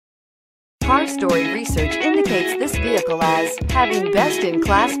Car Story research indicates this vehicle as having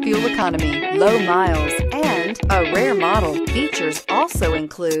best-in-class fuel economy, low miles, and a rare model. Features also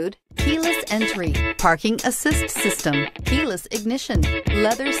include keyless entry, parking assist system, keyless ignition,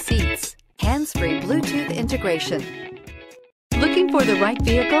 leather seats, hands-free Bluetooth integration. Looking for the right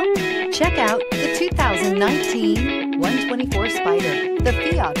vehicle? Check out the 2019 124 Spider. The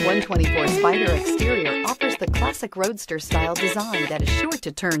Fiat 124 Spider exterior offers the classic roadster-style design that is sure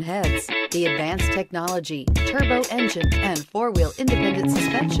to turn heads. The advanced technology, turbo engine, and four-wheel independent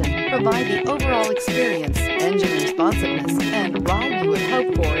suspension provide the overall experience, engine responsiveness, and ride you would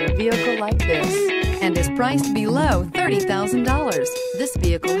hope for in a vehicle like this, and is priced below $30,000. This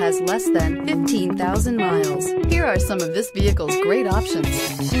vehicle has less than 15,000 miles. Here are some of this vehicle's great options: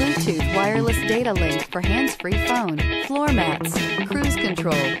 Bluetooth wireless data link for hands-free phone, floor mats, cruise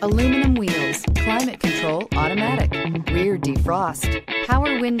control, aluminum wheels, climate control automatic, rear defrost,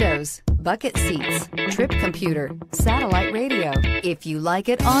 power windows, bucket seats, trip computer, satellite radio. If you like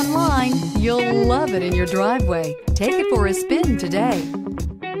it online, you'll love it in your driveway. Take it for a spin today.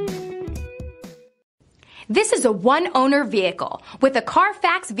 This is a one-owner vehicle with a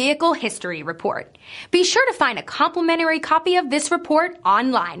Carfax Vehicle History Report. Be sure to find a complimentary copy of this report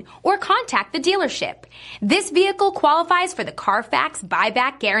online or contact the dealership. This vehicle qualifies for the Carfax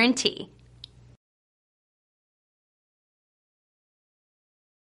Buyback Guarantee.